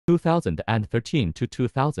2013 to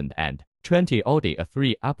 2020 Audi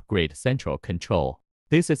A3 upgrade central control.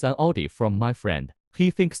 This is an Audi from my friend.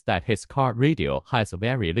 He thinks that his car radio has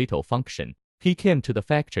very little function. He came to the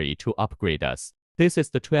factory to upgrade us. This is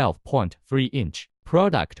the 12.3-inch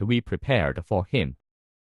product we prepared for him.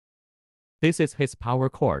 This is his power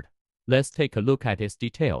cord. Let's take a look at its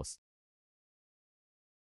details.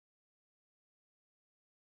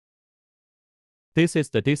 This is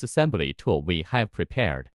the disassembly tool we have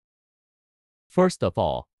prepared. First of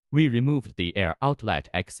all, we removed the air outlet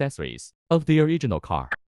accessories of the original car.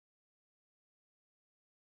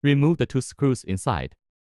 Remove the 2 screws inside.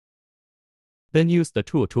 Then use the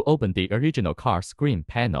tool to open the original car screen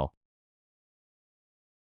panel.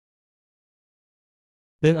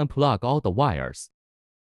 Then unplug all the wires.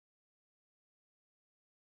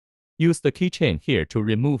 Use the keychain here to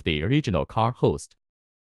remove the original car host.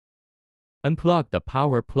 Unplug the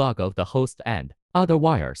power plug of the host and other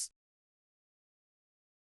wires.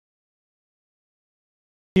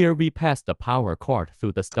 Here we pass the power cord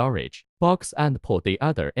through the storage box and pull the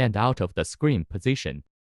other end out of the screen position.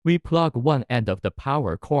 We plug one end of the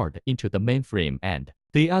power cord into the mainframe and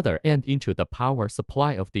the other end into the power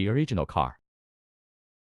supply of the original car.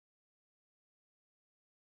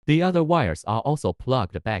 The other wires are also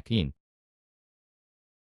plugged back in.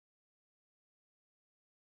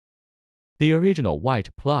 The original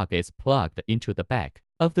white plug is plugged into the back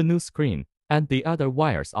of the new screen, and the other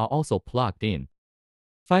wires are also plugged in.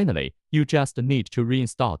 Finally, you just need to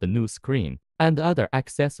reinstall the new screen and other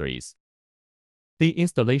accessories. The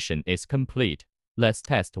installation is complete. Let's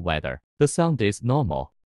test whether the sound is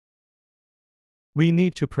normal. We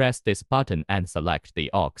need to press this button and select the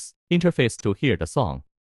aux interface to hear the song.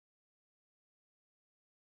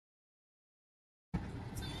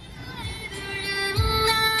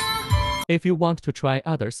 If you want to try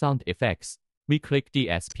other sound effects, we click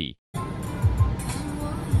DSP.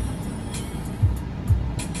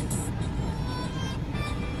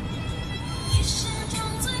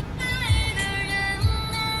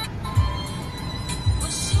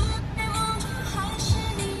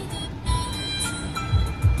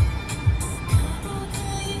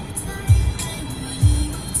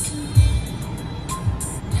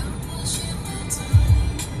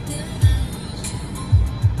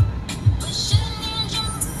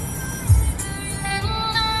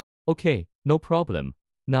 Okay, no problem.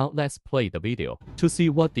 Now let's play the video to see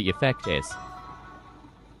what the effect is.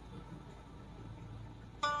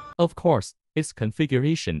 Of course, its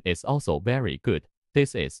configuration is also very good.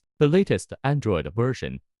 This is the latest Android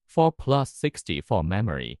version, 4+64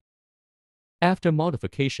 memory. After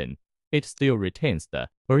modification, it still retains the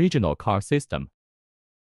original car system.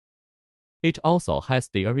 It also has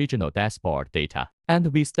the original dashboard data,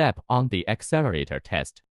 and we step on the accelerator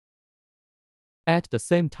test. At the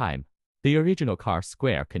same time, the original car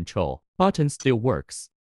square control button still works.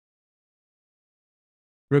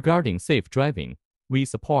 Regarding safe driving, we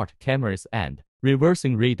support cameras and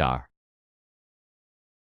reversing radar.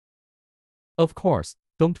 Of course,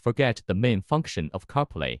 don't forget the main function of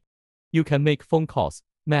Carplay. You can make phone calls,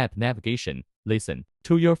 map navigation, listen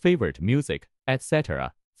to your favorite music,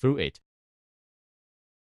 etc. through it.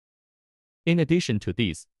 In addition to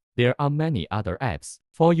these, there are many other apps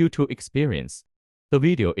for you to experience. The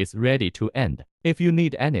video is ready to end. If you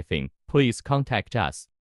need anything, please contact us.